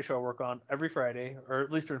joins my radio show I work on every Friday, or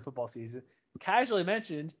at least during football season. Casually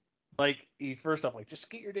mentioned, like, he's first off, like, just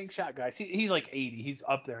get your dang shot, guys. He's like 80. He's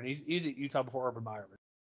up there, and he's at Utah before Urban Meyer.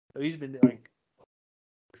 So he's been like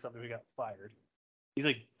something. We got fired. He's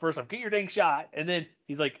like, first off, get your dang shot, and then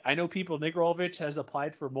he's like, I know people. Nick Rolovich has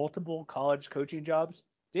applied for multiple college coaching jobs.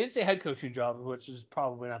 They didn't say head coaching job, which is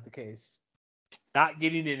probably not the case. Not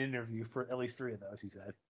getting an interview for at least 3 of those, he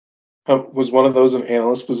said. Was one of those an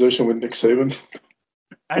analyst position with Nick Saban?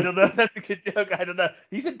 I don't know if that's a good joke. I don't know.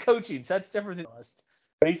 He said coaching, so that's different than analyst.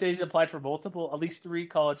 But he said he's applied for multiple, at least 3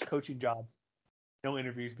 college coaching jobs. No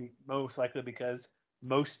interviews, most likely because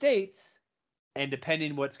most states, and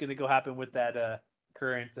depending what's going to go happen with that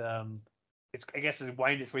current, I guess it's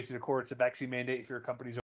winding its way through the courts, a vaccine mandate if your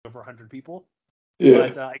company's over 100 people. Yeah.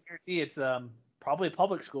 But I guarantee it's probably a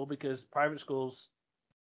public school because private schools,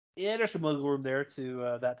 yeah, there's some wiggle room there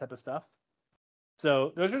to that type of stuff.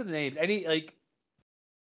 So those are the names.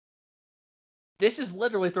 This is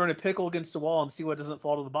literally throwing a pickle against the wall and see what doesn't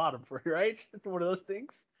fall to the bottom for you, right? One of those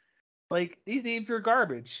things. Like, these names are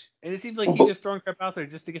garbage. And it seems like he's just throwing crap out there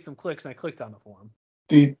just to get some clicks, and I clicked on it for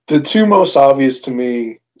him. The 2 most obvious to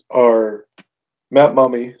me are Matt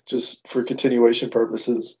Mumme, just for continuation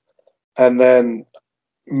purposes. And then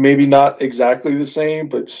maybe not exactly the same,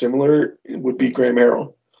 but similar would be Graham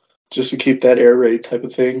Harrell, just to keep that air raid type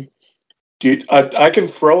of thing. I can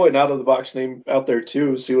throw an out-of-the-box name out there,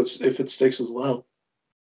 too, see if it sticks as well.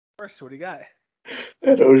 First, what do you got?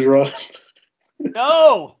 Ed Ogeron.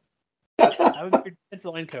 No! I was your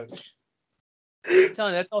defensive line coach. I'm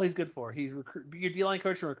telling you, that's all he's good for. He's be your D-line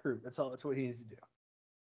coach and recruit. That's what he needs to do.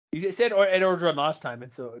 You said Ed Ogeron last time,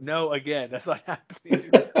 and so no, again, that's not happening.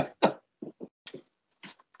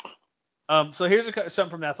 So here's something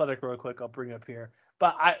from the Athletic real quick. I'll bring up here.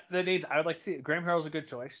 But the names I would like to see. Graham Harrell's a good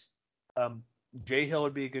choice. Jay Hill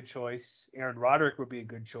would be a good choice. Aaron Roderick would be a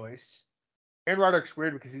good choice. Aaron Roderick's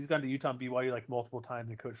weird because he's gone to Utah and BYU like multiple times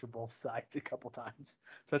and coached for both sides a couple times.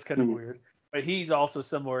 So that's kind of weird. But he's also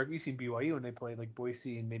similar. You've seen BYU when they play like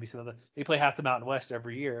Boise and maybe some other. They play half the Mountain West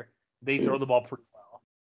every year. They throw the ball pretty well.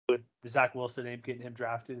 With the Zach Wilson name getting him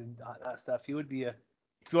drafted and that stuff, he would be if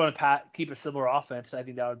you want to keep a similar offense, I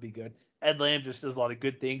think that would be good. Ed Lamb just does a lot of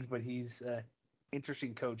good things, but he's an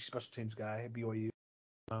interesting coach, special teams guy at BYU.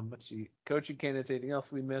 Let's see. Coaching candidates, anything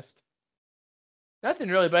else we missed? Nothing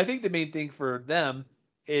really, but I think the main thing for them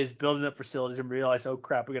is building up facilities and realize, oh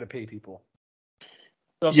crap, we got to pay people.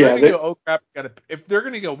 So if they're going to go, oh crap, if they're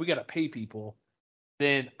going to go, we got to pay people,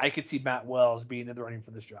 then I could see Matt Wells being in the running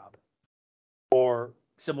for this job. Or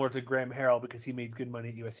similar to Graham Harrell because he made good money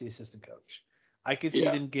at USC assistant coach. I could see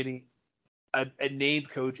them getting a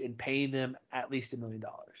named coach and paying them at least $1 million.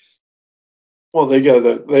 Well,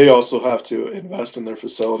 they also have to invest in their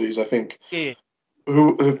facilities. I think. Yeah.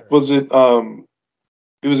 Who was it?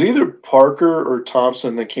 It was either Parker or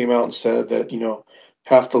Thompson that came out and said that,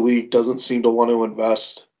 half the league doesn't seem to want to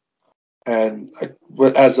invest, and at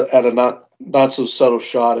a not so subtle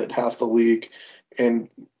shot at half the league, and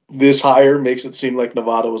this hire makes it seem like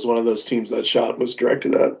Nevada was one of those teams that shot was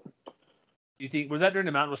directed at. You think was that during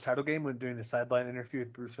the Mountain West title game when doing the sideline interview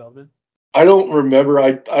with Bruce Feldman? I don't remember.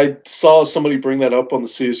 I saw somebody bring that up on the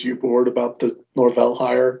CSU board about the Norvell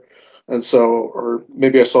hire. And so, or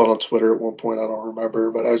maybe I saw it on Twitter at one point. I don't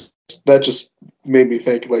remember, but that just made me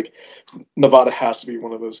think like Nevada has to be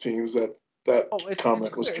one of those teams that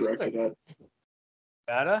comment was directed at.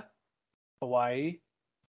 Nevada, Hawaii,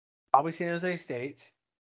 probably San Jose State,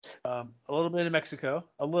 a little bit in Mexico,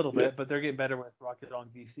 a little bit, but they're getting better with Rocket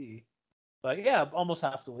Dog DC. But yeah, almost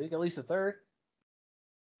half the league, at least a third.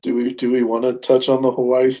 Do we want to touch on the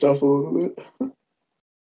Hawaii stuff a little bit?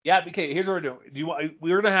 Yeah, okay, here's what we're doing.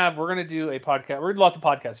 We're gonna do a podcast. We're gonna do lots of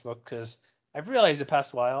podcasts, folks, because I've realized the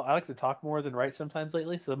past while I like to talk more than write sometimes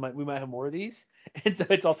lately, so we might have more of these, and so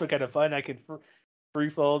it's also kind of fun. I can free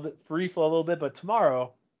flow a little bit, but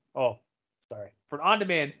tomorrow, for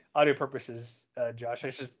on-demand audio purposes, Josh,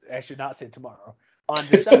 I should not say tomorrow. On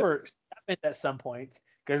December 7th at some point,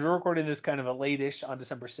 because we're recording this kind of a late-ish on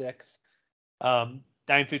December 6th,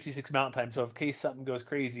 9:56 Mountain Time. So in case something goes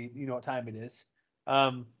crazy, you know what time it is.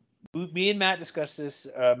 Me and Matt discussed this,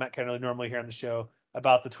 Matt Kennerly normally here on the show,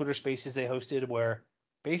 about the Twitter Spaces they hosted, where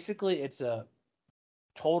basically it's a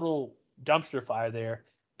total dumpster fire there.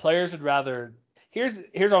 Players would rather. Here's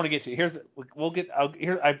what I want to get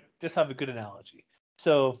to. I just have a good analogy.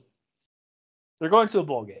 So they're going to a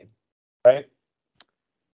bowl game, right?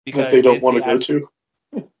 Because that they don't want to go to.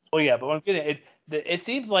 Well, yeah, but what I'm getting at, it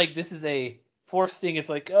seems like this is a forced thing. It's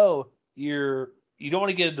like, oh, you're you don't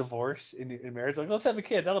want to get a divorce in marriage. Like, let's have a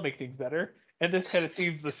kid. That'll make things better. And this kind of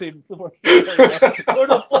seems the same divorce. Go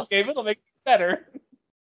to a full game. It'll make things better.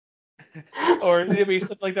 Or maybe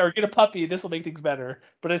something like that. Or get a puppy. This will make things better.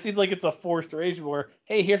 But it seems like it's a forced arrangement where,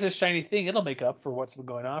 hey, here's this shiny thing. It'll make up for what's been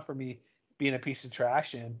going on for me being a piece of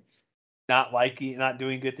trash and not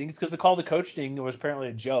doing good things. Because the call the coach thing was apparently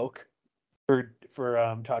a joke for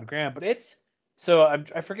Todd Graham. But it's so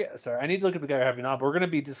I forget. Sorry, I need to look at the guy we're having on. But we're going to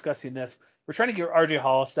be discussing this. We're trying to get RJ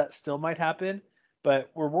Hollis. That still might happen. But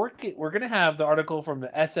we're going to have the article from the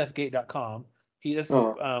sfgate.com.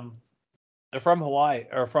 They're from Hawaii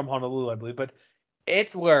or from Honolulu, I believe. But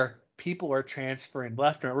it's where people are transferring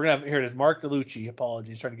left and right. We're going to have, here it is, Mark DeLucci.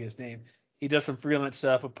 Apologies, trying to get his name. He does some freelance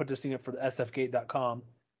stuff. We'll put this thing up for the sfgate.com,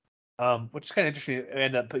 which is kind of interesting. It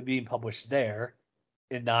ended up being published there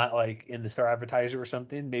and not like in the Star Advertiser or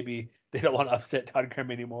something. Maybe they don't want to upset Todd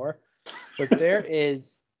Graham anymore. But there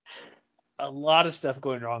is a lot of stuff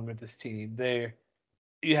going wrong with this team.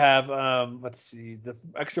 You have, let's see, the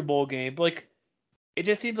extra bowl game. Like, it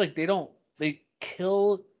just seems like they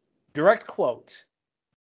kill, direct quote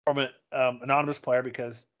from an anonymous player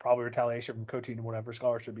because probably retaliation from coaching and whatever,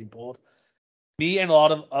 scholarship being pulled. Me and a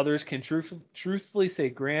lot of others can truthfully say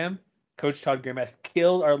Coach Todd Graham has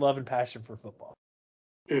killed our love and passion for football.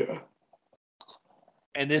 Yeah.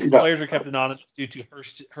 And players are kept anonymous due to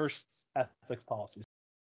Hearst's ethics policies.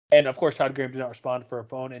 And, of course, Todd Graham did not respond for a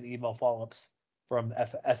phone and email follow-ups from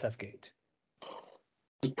SFGate.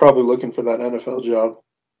 He's probably looking for that NFL job.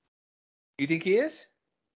 You think he is?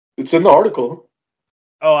 It's in the article.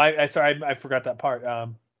 Oh, I forgot that part.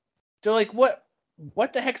 So, like, what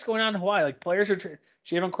the heck's going on in Hawaii? Like, players are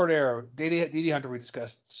Javon Cordero, Dede Hunter, we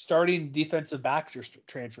discussed, starting defensive backs are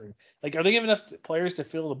transferring. Like, are they giving enough players to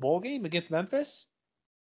fill the bowl game against Memphis?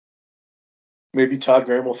 Maybe Todd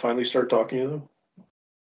Graham will finally start talking to them.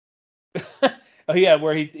 Oh yeah,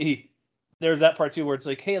 where he there's that part too where it's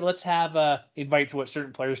like, hey, let's have invite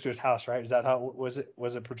certain players to his house, right? Is that how was it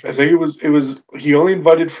portrayed? I think it was he only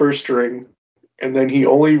invited first string, and then he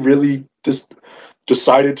only really just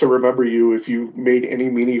decided to remember you if you made any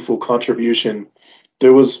meaningful contribution.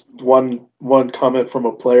 There was one comment from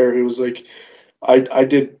a player who was like,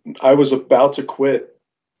 I was about to quit,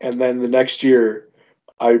 and then the next year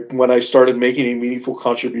when I started making a meaningful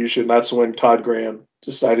contribution, that's when Todd Graham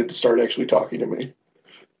decided to start actually talking to me.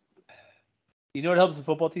 You know what helps the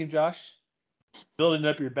football team, Josh? Building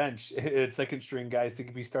up your bench. It's second string guys that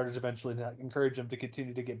can be starters eventually to encourage them to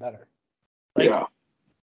continue to get better. Like, yeah.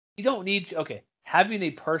 You don't need to, okay, having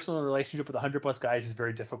a personal relationship with 100+ guys is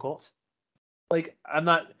very difficult. Like, I'm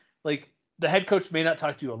not, like, the head coach may not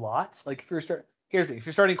talk to you a lot. Like, if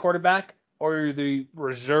you're starting quarterback or you're the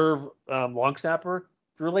reserve long snapper,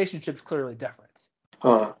 the relationship's clearly different.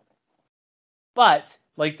 Huh. But,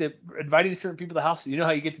 like, inviting certain people to the house, you know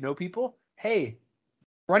how you get to know people? Hey,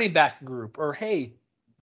 running back group, or hey,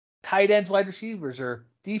 tight ends, wide receivers, or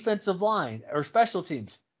defensive line, or special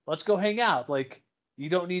teams. Let's go hang out. Like, you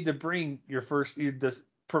don't need to bring your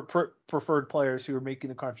preferred players who are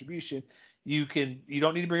making a contribution. You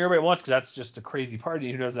don't need to bring everybody at once because that's just a crazy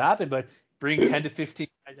party. Who knows what happened? But bring 10 to 15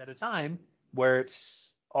 guys at a time, where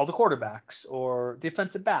it's all the quarterbacks or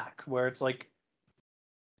defensive back, where it's like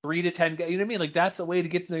 3 to 10 guys. You know what I mean? Like, that's a way to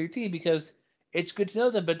get to know your team because it's good to know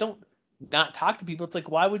them, but don't not talk to people. It's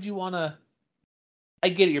like, why would you want to? I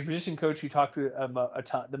get it. Your position coach, you talk to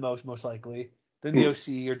the most likely, then the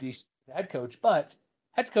OC or DC head coach, but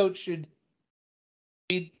head coach should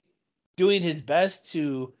be doing his best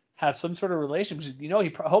to have some sort of relationship. You know,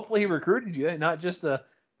 hopefully he recruited you, not just the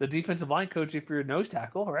defensive line coach if you're a nose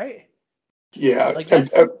tackle, right? Yeah. Like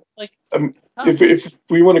that's if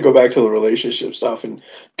we want to go back to the relationship stuff and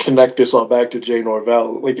connect this all back to Jay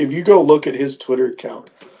Norvell, like if you go look at his Twitter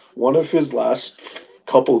account, one of his last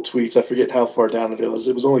couple of tweets, I forget how far down it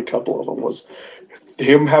was only a couple of them, was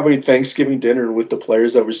him having Thanksgiving dinner with the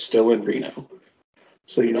players that were still in Reno.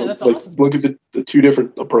 So, you know, like awesome. Look at the two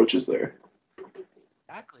different approaches there.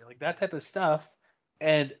 Exactly, like that type of stuff.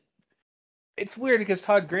 And it's weird because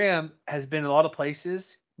Todd Graham has been in a lot of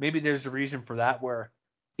places. Maybe there's a reason for that, where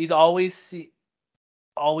he's always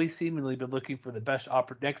seemingly been looking for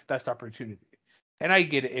the next best opportunity. And I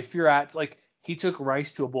get it. If you're like, he took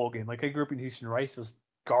Rice to a bowl game. Like, I grew up in Houston. Rice was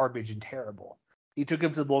garbage and terrible. He took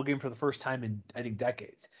him to the bowl game for the first time in, I think,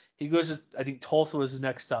 decades. He goes to, I think Tulsa was his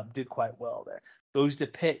next stop, did quite well there. Goes to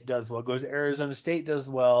Pitt, does well. Goes to Arizona State, does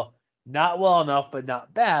well. Not well enough, but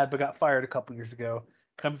not bad, but got fired a couple years ago.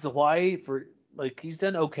 Comes to Hawaii for, like, he's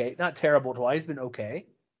done okay. Not terrible. Hawaii's been okay.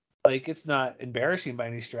 Like, it's not embarrassing by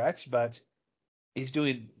any stretch, but he's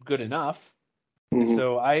doing good enough. Mm-hmm.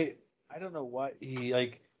 So I don't know what he,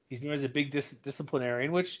 like, He's known as a big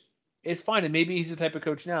disciplinarian, which is fine. And maybe he's the type of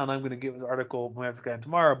coach now, and I'm going to get with the article when we have to get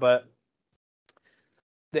tomorrow. But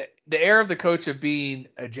the air of the coach of being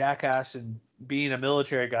a jackass and being a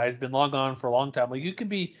military guy has been long gone for a long time. Like, you can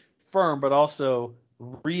be firm, but also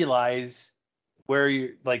realize where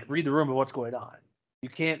you read the room and what's going on. You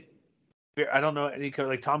can't. I don't know any coach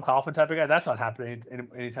like Tom Coughlin type of guy. That's not happening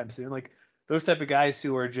anytime soon. Like, those type of guys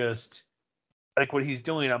who are just like what he's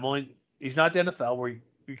doing. He's not the NFL where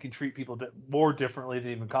you can treat people more differently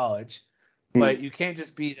than even college, but you can't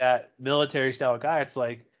just be that military style guy. It's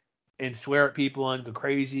like, and swear at people and go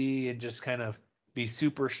crazy and just kind of be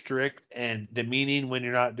super strict and demeaning when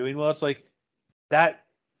you're not doing well. It's like that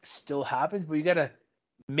still happens, but you got to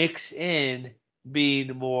mix in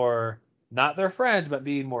being more, not their friends, but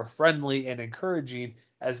being more friendly and encouraging,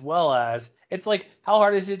 as well as it's like, how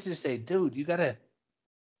hard is it to say, dude, you got to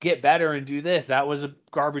get better and do this. That was a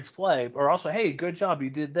garbage play. Or also, hey, good job, you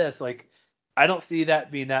did this. Like, I don't see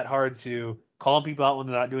that being that hard to call people out when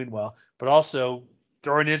they're not doing well, but also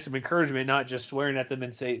throwing in some encouragement, not just swearing at them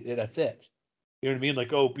and say, yeah, that's it. You know what I mean? Like,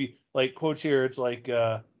 be like quotes here. It's like,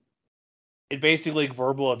 it basically like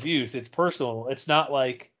verbal abuse. It's personal. It's not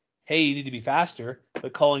like, hey, you need to be faster,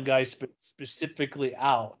 but calling guys specifically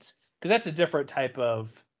out. Because that's a different type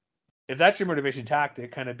of, if that's your motivation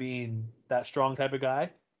tactic, kind of being that strong type of guy,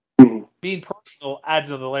 being personal adds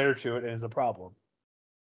another layer to it and is a problem.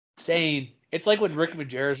 Saying, it's like when Rick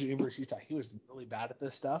Majerus at University of Utah, he was really bad at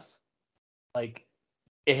this stuff. Like,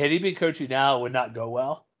 had he been coaching now, it would not go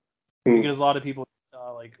well. Because a lot of people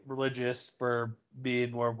like religious for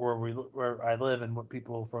being where I live, and what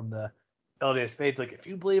people from the LDS faith, like, if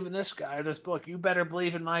you believe in this guy or this book, you better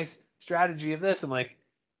believe in my strategy of this. I'm like,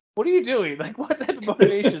 what are you doing? Like, what type of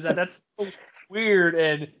motivation is that? That's so weird,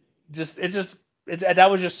 and that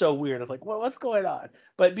was just so weird. I was like, what's going on?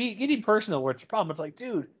 But getting personal, where it's a problem, it's like,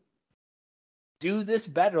 dude, do this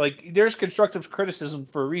better. Like, there's constructive criticism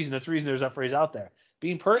for a reason. That's the reason there's that phrase out there.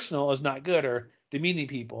 Being personal is not good or demeaning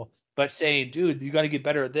people, but saying, dude, you got to get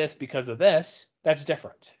better at this because of this, that's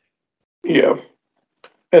different. Yeah.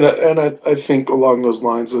 And I think along those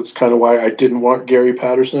lines, that's kind of why I didn't want Gary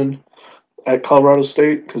Patterson at Colorado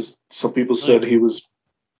State, because some people said he was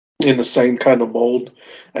in the same kind of mold,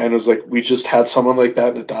 and it was like, we just had someone like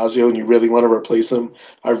that in Addazio, and you really want to replace him.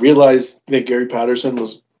 I realized that Gary Patterson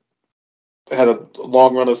had a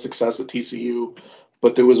long run of success at TCU,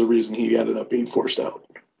 but there was a reason he ended up being forced out.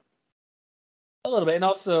 A little bit. And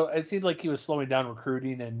also, it seemed like he was slowing down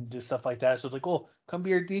recruiting and just stuff like that. So it's like, oh, come be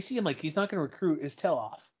your DC. I'm like, he's not going to recruit his tail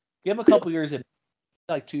off. Give him a couple years, in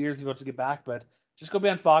like 2 years, he wants to get back, but just go be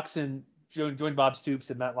on Fox and join Bob Stoops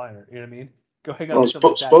and Matt Leinart. You know what I mean? Go hang out with something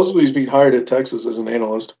like that. Supposedly he's being hired at Texas as an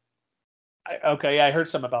analyst. I heard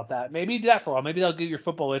some about that. Maybe do that for a while. Maybe they'll get your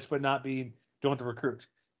football itch, but don't have to recruit.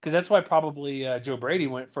 Because that's why probably Joe Brady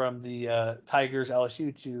went from the Tigers,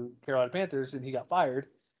 LSU to Carolina Panthers, and he got fired.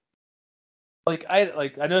 I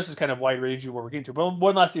know this is kind of wide ranging where we're getting to, but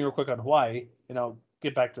one last thing real quick on Hawaii, and I'll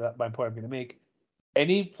get back to my point I'm going to make.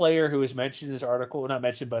 Any player who is mentioned in this article, not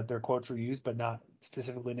mentioned, but their quotes were used, but not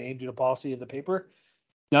specifically named due to policy of the paper,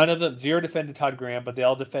 none of them, zero defended Todd Graham, but they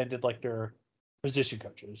all defended like their position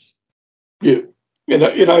coaches. Yeah, and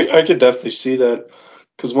I could definitely see that,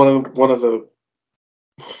 because one of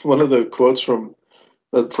the quotes from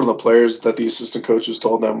the players that the assistant coaches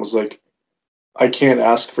told them was like, I can't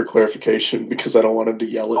ask for clarification because I don't want him to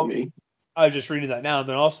yell at me. I was just reading that now. And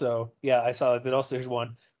then also, I saw that. Then also there's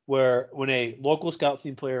one where when a local scout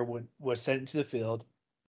team player was sent into the field,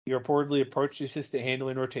 he reportedly approached the assistant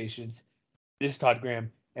handling rotations, this is Todd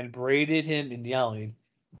Graham, and berated him in yelling,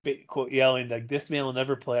 like, this man will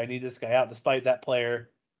never play. I need this guy out, despite that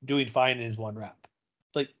player doing fine in his one rep.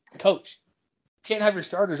 It's like, coach, you can't have your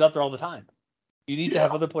starters out there all the time. You need to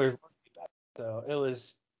have other players. So it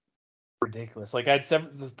was ridiculous. Like,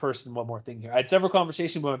 one more thing here. I had several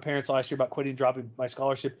conversations with my parents last year about quitting, dropping my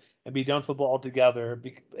scholarship, and be done football altogether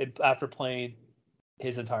after playing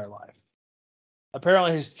his entire life.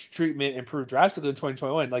 Apparently, his treatment improved drastically in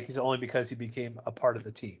 2021. Like, he's only because he became a part of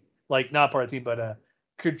the team. Like, not part of the team, but a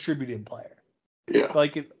contributing player. Yeah.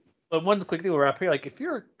 But one quick thing we'll wrap here. Like, if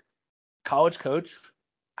you're a college coach,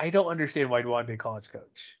 I don't understand why you want to be a college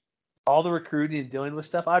coach. All the recruiting and dealing with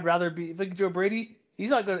stuff, I'd rather be like Joe Brady. He's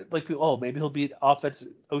not going to, like, people, maybe he'll be an offensive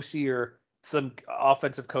OC or some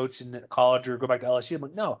offensive coach in college or go back to LSU. I'm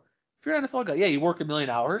like, no. If you're an NFL guy, you work 1 million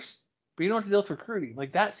hours, but you don't have to deal with recruiting.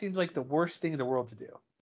 Like, that seems like the worst thing in the world to do.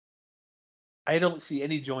 I don't see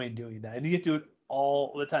any joy in doing that. And you get to do it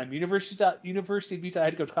all the time. University of Utah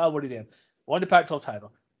head coach Kyle Whittingham won the Pac-12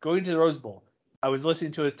 title, going to the Rose Bowl. I was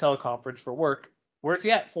listening to his teleconference for work. Where's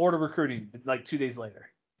he at? Florida recruiting, like 2 days later.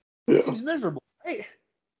 It seems miserable, right?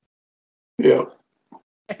 Yeah.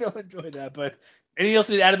 I don't enjoy that, but anything else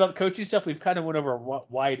to add about the coaching stuff? We've kind of went over a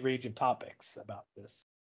wide range of topics about this.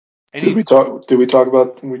 Did we talk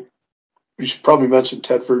about? We should probably mention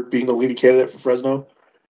Tedford being the leading candidate for Fresno.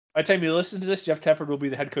 By the time you listen to this, Jeff Tedford will be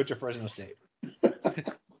the head coach of Fresno State.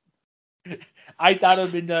 I thought it would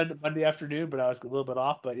have been done Monday afternoon, but I was a little bit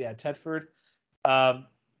off. But yeah, Tedford.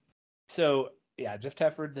 So yeah, Jeff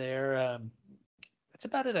Tedford there. That's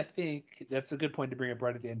about it, I think. That's a good point to bring up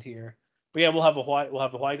right at the end here. But yeah, we'll have the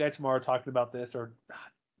Hawaii guy tomorrow talking about this, or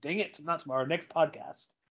dang it, not tomorrow, next podcast.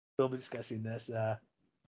 We'll be discussing this. I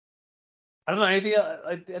don't know anything else.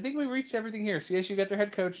 I think we reached everything here. CSU got their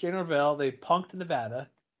head coach, Jay Norvell. They punked Nevada.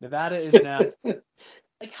 Nevada is now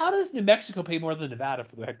like, how does New Mexico pay more than Nevada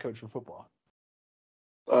for their head coach for football?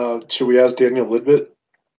 Should we ask Daniel Lidbit?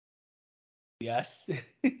 Yes.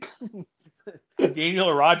 Daniel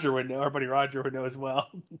or Roger would know. Our buddy Roger would know as well.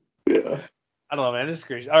 Yeah. I don't know, man. This is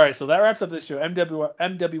crazy. All right, so that wraps up this show.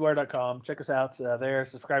 MWR.com. Check us out there.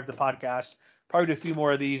 Subscribe to the podcast. Probably do a few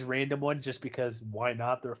more of these random ones just because why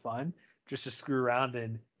not? They're fun. Just to screw around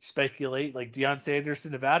and speculate like Deion Sanders to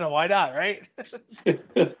Nevada. Why not, right?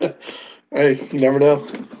 Hey, you never know.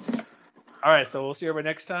 All right, so we'll see everybody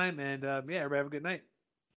next time. And, yeah, everybody have a good night.